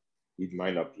Salah, he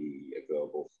might not be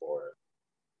available for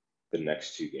the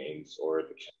next two games or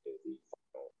the Champions League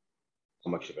final.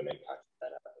 How much of an impact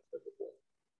that has on Liverpool?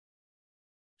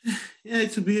 Yeah,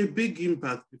 it will be a big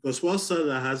impact because while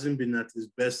Salah hasn't been at his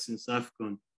best since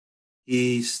AFCON,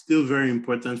 he's still very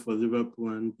important for Liverpool.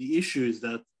 And the issue is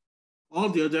that all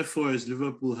the other fours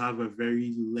Liverpool have are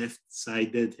very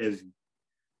left-sided heavy.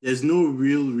 There's no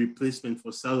real replacement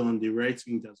for Salah on the right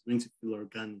wing that's going to feel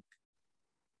organic.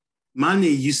 Mane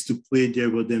used to play there,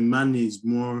 but then Mane is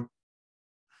more,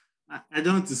 I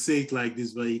don't want to say it like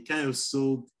this, but he kind of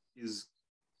sold his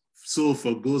soul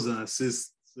for goals and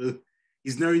assists. So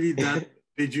he's not really that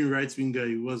paging right winger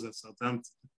he was at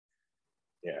Southampton.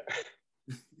 Yeah.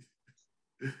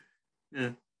 Yeah.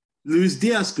 Luis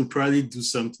Diaz could probably do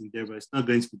something there, but it's not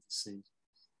going to be the same.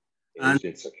 It's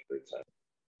been such a great time.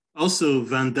 Also,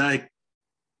 Van Dijk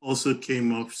also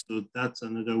came off, so that's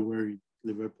another worry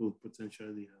Liverpool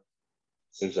potentially have.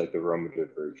 Seems like the Real Madrid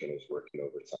version is working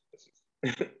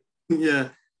overtime. Yeah,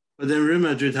 but then Real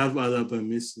Madrid have Alaba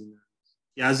missing.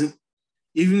 He hasn't,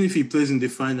 even if he plays in the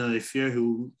final, I fear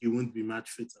he won't be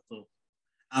match fit at all.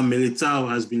 And Militao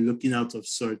has been looking out of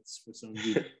sorts for some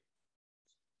reason.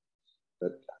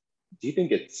 But do you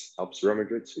think it helps Real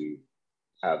Madrid to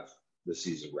have the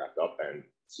season wrapped up and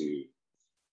to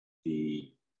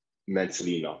be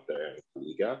mentally not there in the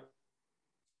Liga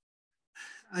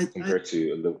compared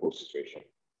to a Liverpool situation?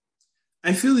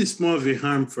 I feel it's more of a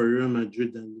harm for Real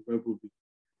Madrid than Liverpool.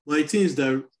 But I think is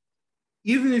that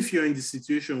even if you're in the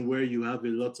situation where you have a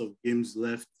lot of games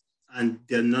left and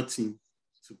they're nothing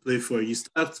to play for, you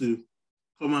still have to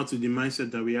come out with the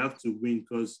mindset that we have to win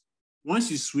because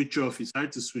once you switch off, it's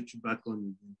hard to switch it back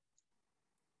on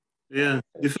again.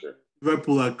 Yeah,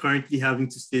 Liverpool are currently having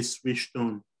to stay switched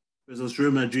on versus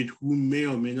Real Madrid, who may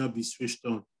or may not be switched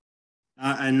on.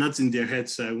 I'm not in their head,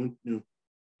 so I won't know.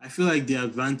 I feel like the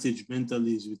advantage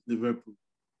mentally is with Liverpool.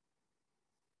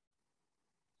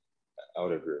 I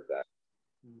would agree with that.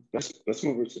 Let's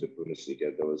move over to the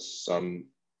Bundesliga. There was some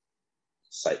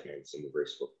excitement in the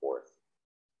race for fourth.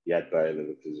 You had Bayer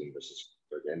Leverkusen versus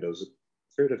Freiburg, and there was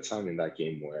a period of time in that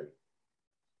game when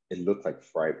it looked like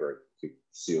Freiburg could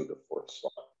seal the fourth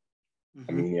spot.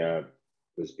 Arminia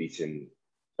was beaten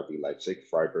RB Leipzig.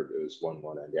 Freiburg, it was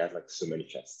 1-1, and they had like so many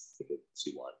chances to get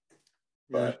 2-1.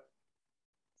 But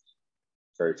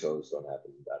fairy tales don't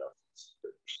happen that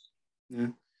often. Yeah.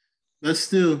 But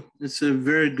still, it's a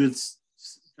very good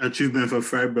achievement for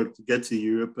Freiburg to get to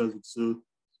Europa League. So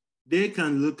they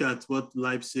can look at what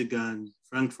Leipzig and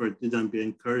Frankfurt did and be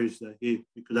encouraged that, hey,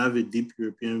 we could have a deep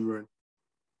European run.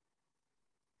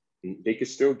 They could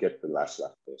still get the last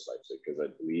lap against Leipzig because I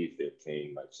believe they're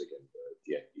playing Leipzig in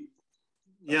the DFB.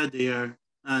 Yeah, they are.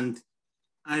 And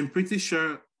I'm pretty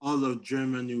sure all of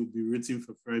Germany will be rooting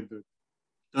for Freiburg.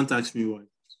 Don't ask me why.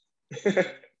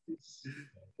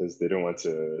 Because they don't want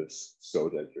to sow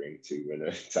their drink to win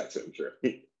a title in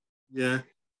Germany. Yeah.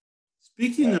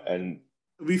 Speaking of, and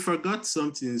we forgot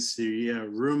something in Serie A.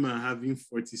 Roma having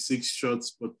 46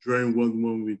 shots but drawing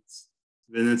 1-1 with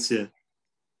Venezia.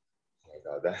 Oh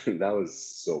my God, that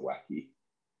was so wacky.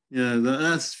 Yeah,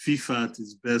 that's FIFA at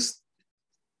its best.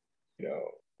 You know,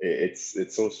 it's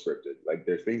so scripted. Like,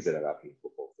 there are things that have happened in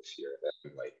football this year that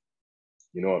I'm like,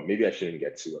 you know what, maybe I shouldn't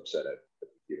get too upset at the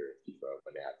computer and FIFA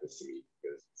when it happens to me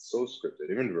because it's so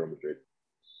scripted. Even the Real Madrid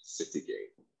City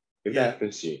game. If that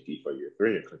happens to you in FIFA, you're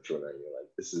throwing your controller and you're like,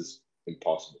 this is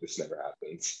impossible. This never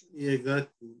happens. Yeah,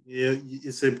 exactly. Yeah,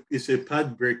 it's a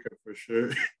pad breaker for sure.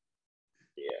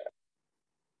 Yeah.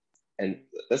 And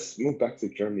let's move back to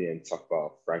Germany and talk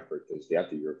about Frankfurt because they have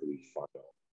the Europa League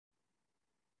final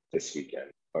this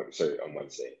weekend. On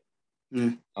Wednesday.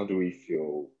 How do we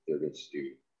feel they're going to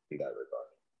do in that regard?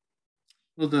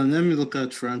 Hold on, let me look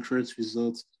at Frankfurt's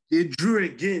results. They drew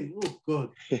again. Oh God.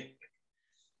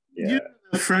 Yeah.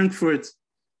 Frankfurt,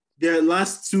 their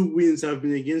last 2 wins have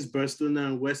been against Barcelona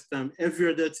and West Ham.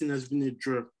 Every other team has been a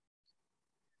draw.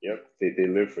 Yep, they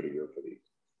live for the Europa League.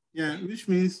 Yeah, which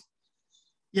means,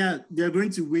 they're going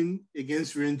to win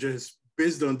against Rangers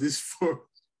based on this four.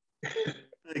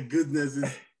 My goodness.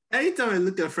 Anytime I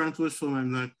look at Frankfurt's form,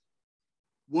 I'm like,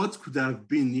 what could have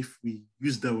been if we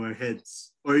used our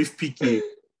heads? Or if PK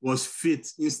was fit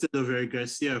instead of Eric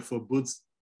Garcia for both.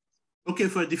 Okay,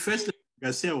 for the first leg,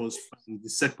 Garcia was fine. The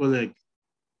second leg,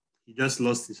 he just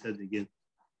lost his head again.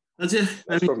 That's it.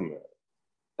 That's from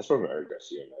Eric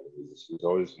Garcia, man. He's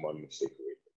always one mistake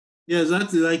away. Yeah,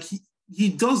 exactly. Like he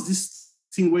does this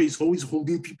thing where he's always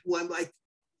holding people. I'm like,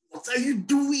 what are you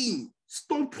doing?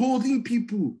 Stop holding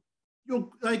people. You're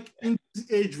like in this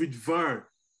age with VAR.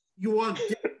 You are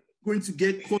going to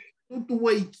get caught. I don't know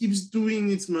why he keeps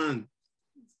doing it, man.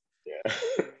 Yeah.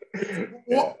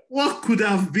 What could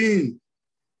have been?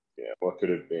 Yeah, what could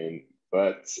have been?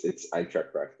 But it's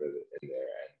Eintracht Frankfurt in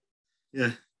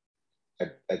there,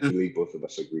 and I believe both of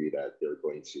us agree that they're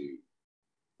going to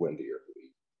win the Europa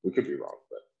League. We could be wrong,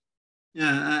 but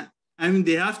yeah, I mean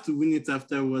they have to win it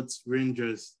after what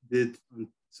Rangers did on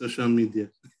social media.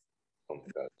 Oh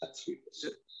my God, that's sweet.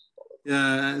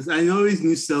 Yeah, I always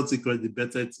knew Celtic were the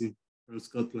better team from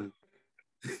Scotland.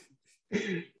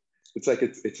 It's like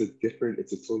it's a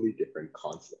totally different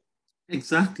concept.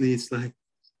 Exactly. It's like,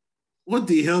 what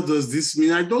the hell does this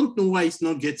mean? I don't know why it's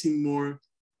not getting more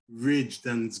rage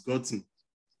than it's gotten.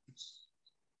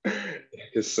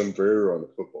 Because sombrero on the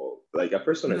football. Like at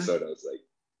first when I saw it, I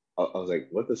was like,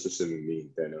 what does this even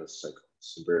mean? Then I was like,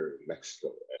 sombrero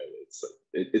Mexico, and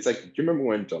it's like, do you remember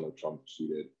when Donald Trump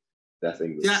tweeted that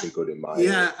thing with Cinco de Mayo?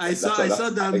 Yeah, I saw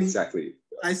that meme. Exactly.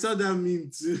 I saw that meme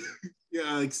too.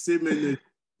 Yeah, like same energy.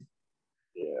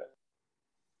 Yeah.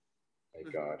 My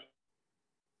God.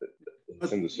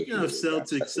 Speaking of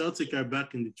Celtic are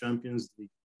back in the Champions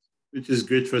League, which is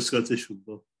great for Scottish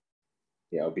football.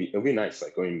 Yeah, it'll be nice,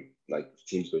 like going like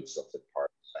teams going to Celtic Park.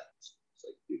 It's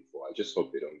like beautiful. I just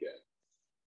hope they don't get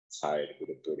tied with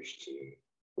a British team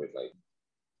with like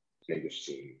an English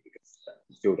team, because I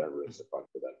feel that ruins the fun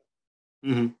for them.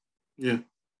 Mm-hmm. Yeah.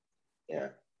 Yeah.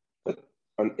 But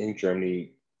in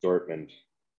Germany, Dortmund,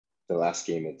 the last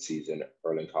game of the season,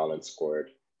 Erling Haaland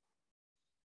scored.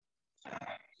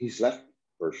 He's left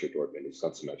Borussia Dortmund. He's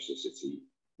gone to Manchester City.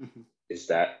 Mm-hmm. Is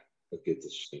that a good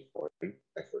decision for him,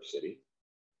 like for City?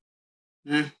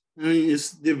 Yeah, I mean,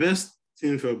 it's the best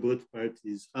thing for both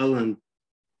parties. Haaland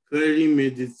clearly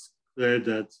made it clear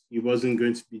that he wasn't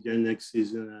going to be there next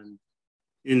season.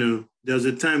 And, there was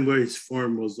a time where his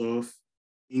form was off.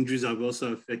 Injuries have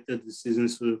also affected the season.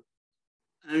 So,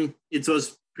 I mean, it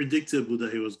was predictable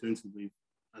that he was going to leave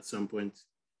at some point.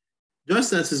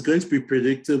 Just as it's going to be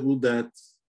predictable that,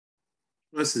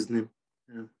 what's his name?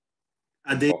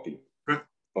 Adeyemi.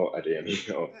 I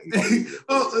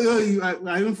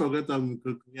even forgot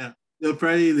Mukoko. Yeah, they'll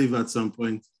probably leave at some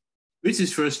point, which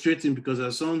is frustrating because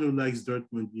as someone who likes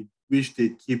Dortmund, you wish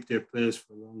they'd keep their players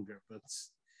for longer. But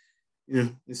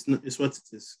it's what it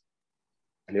is.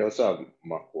 And they also have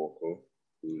Mark Walker,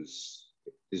 who's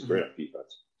great at FIFA.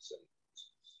 So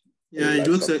yeah, it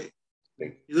looks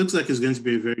like he's going to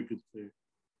be a very good player.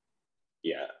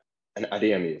 Yeah, and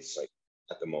Adeyemi is like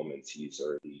at the moment he's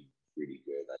already really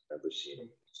good. I've never seen him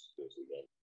again.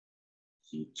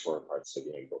 He tore apart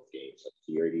Sevilla in both games. Like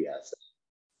he already has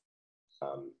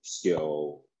that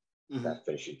skill, that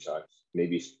finishing touch.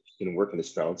 Maybe he can work on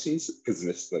his penalties because he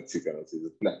missed like 2 penalties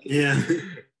in that game. Yeah,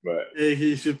 but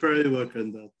he should probably work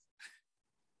on that.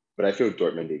 But I feel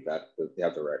Dortmund they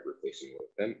have the right replacement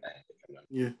with them, and I think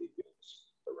they build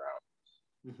around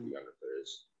younger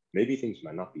players. Maybe things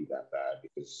might not be that bad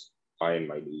because Bayern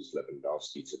might lose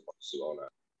Lewandowski to Barcelona.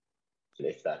 And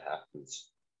if that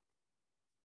happens,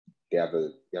 they have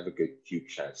a good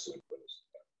huge chance to win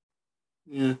Bundesliga.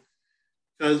 Yeah,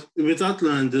 because without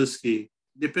Lewandowski,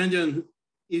 depending on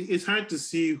it's hard to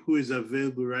see who is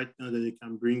available right now that they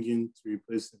can bring in to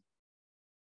replace him.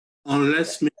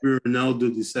 Unless maybe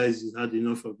Ronaldo decides he's had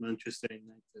enough of Manchester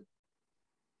United,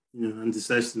 and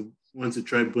decides to want to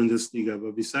try Bundesliga.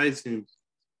 But besides him,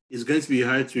 it's going to be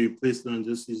hard to replace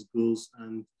Lewandowski's goals.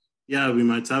 And yeah, we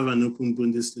might have an open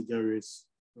Bundesliga race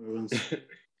for once.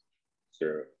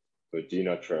 Sure. But do you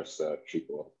not trust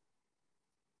Triple?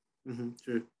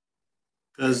 Sure.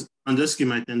 Because Lewandowski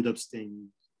might end up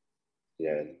staying.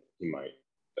 Yeah, he might.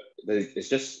 But it's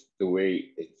just the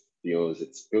way it feels.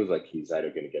 It feels like he's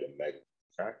either going to get a mega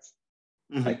contract.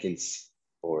 I can see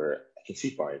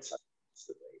Bayern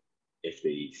if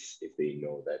they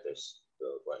know that there's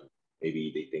one.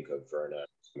 Maybe they think of Werner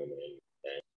coming in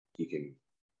and he can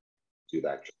do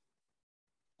that job.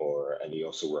 And he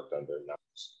also worked under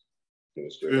Navas. It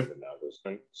was greater than Ronaldo's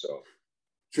one. So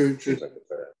True. seems like a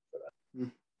fair for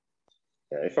that.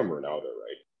 Yeah, if I'm Ronaldo,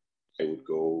 right, I would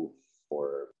go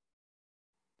for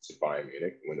to Bayern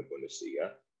Munich, win the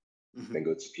Bundesliga, then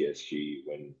go to PSG,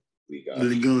 win Liga,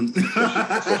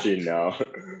 especially now.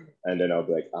 And then I'll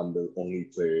be like, I'm the only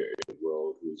player in the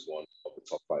world who's won of the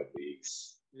top 5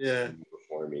 leagues. Yeah.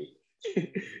 Before me,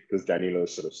 because Danilo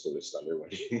sort of stole his thunder when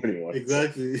he won.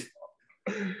 Exactly.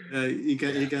 You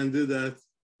can do that,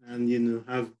 and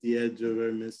have the edge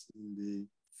over Messi in the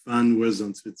fan wars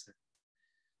on Twitter.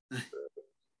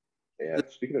 Yeah.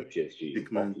 Speaking of PSG,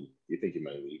 you think he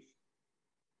might leave?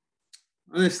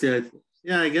 Honestly,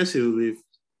 I guess he'll leave.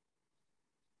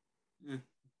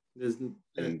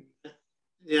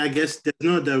 I guess there's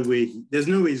no other way. There's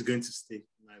no way he's going to stay,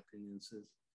 in my opinion. So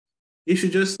he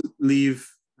should just leave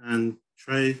and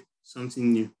try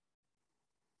something new.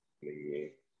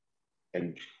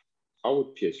 And how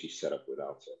would PSG set up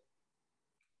without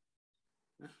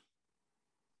him?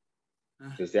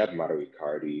 Because they have Mauro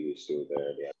Icardi who's still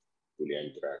there. They have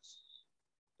Julian Drax.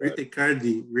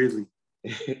 Icardi, really?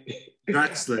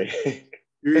 Draxler,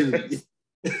 really?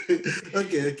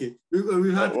 Okay.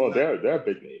 We had. They're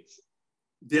big names.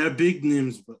 They are big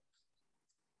names, but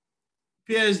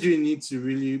PSG need to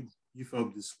really beef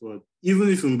up the squad. Even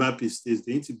if Mbappe stays,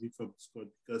 they need to beef up the squad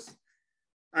because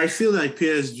I feel like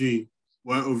PSG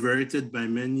were overrated by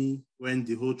many when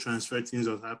the whole transfer things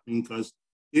was happening. Because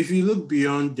if you look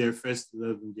beyond their first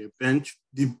 11, their bench,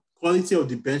 the quality of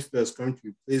the bench players coming to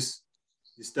replace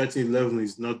the starting 11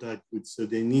 is not that good. So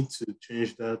they need to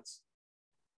change that.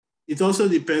 It also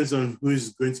depends on who is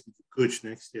going to be the coach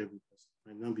next year because it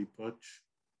might not be Poch.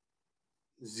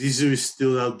 Zizou is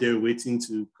still out there waiting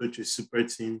to coach a super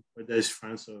team, whether it's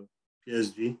France or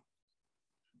PSG.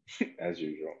 As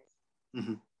usual.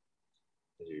 Mm-hmm.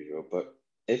 As usual. But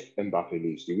if Mbappe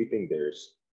leaves, do we think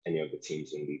there's any of the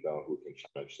teams in Liga who can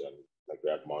challenge them? Like we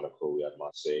have Monaco, we have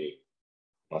Marseille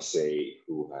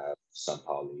who have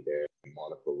Sampaoli there, and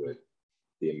Monaco with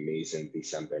the amazing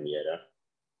Vicente Niera.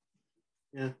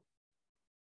 Yeah.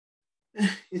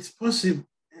 It's possible.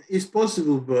 It's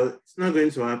possible, but it's not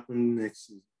going to happen next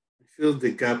season. I feel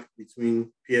the gap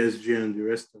between PSG and the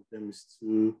rest of them is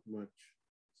too much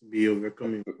to be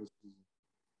overcoming this season.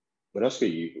 But also,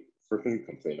 you frequently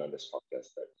complain on this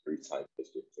podcast that 3 times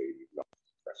PSG played, you've not been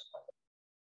impressed by them.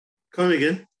 Come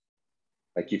again?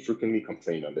 Like you frequently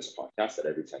complain on this podcast that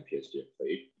every time PSG have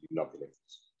played, you've not been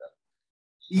impressed with them.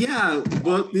 Yeah,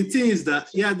 but the thing is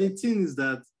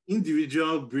that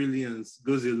individual brilliance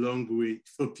goes a long way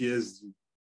for PSG.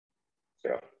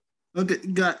 Yeah. Okay,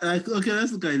 let's look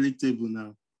at the league table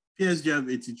now. PSG have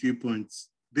 83 points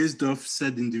based off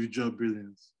said individual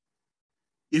brilliance.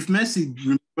 If Messi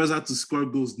remembers how to score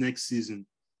goals next season,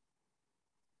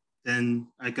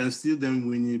 then I can still them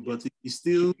winning. But if he's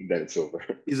still then it's over.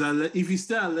 If he's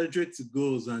still allergic to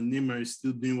goals and Neymar is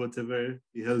still doing whatever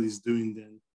the hell he's doing,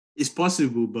 then it's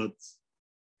possible. But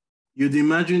you'd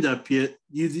imagine that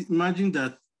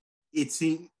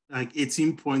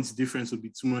 18 points difference would be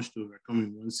too much to overcome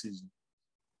in one season.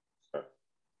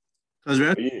 Because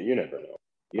you never know.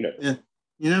 You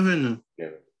never know.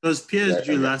 Because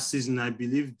PSG last season, I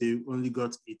believe they only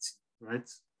got 80, right?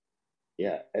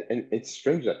 Yeah, and it's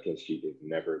strange that PSG they've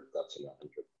never gotten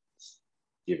 100 points,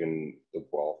 given the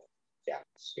wealth gap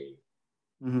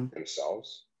between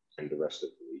themselves and the rest of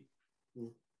the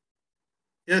league.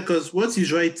 Yeah, because what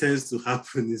usually tends to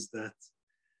happen is that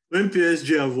when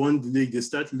PSG have won the league, they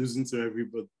start losing to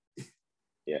everybody.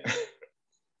 Yeah.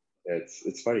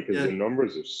 It's funny because the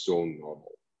numbers are so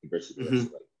normal compared to the rest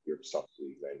of Europe's top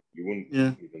leagues, and you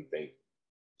wouldn't even think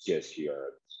PSG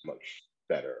are much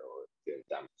better or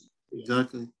damn.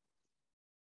 Exactly.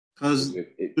 Because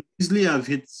they easily have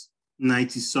hit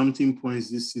 90-something points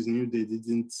this season if they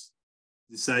didn't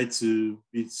decide to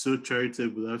be so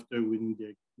charitable after winning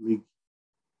their league.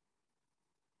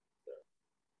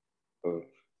 I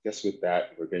guess with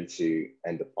that, we're going to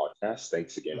end the podcast.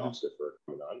 Thanks again, Oscar, for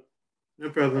coming on. No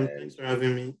problem. Thanks for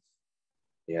having me.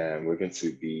 Yeah, and we're going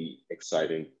to be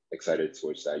excited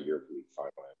towards that Europa League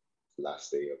final,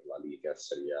 last day of La Liga,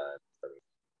 Sevilla.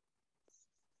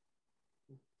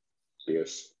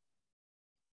 Cheers.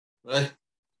 Bye.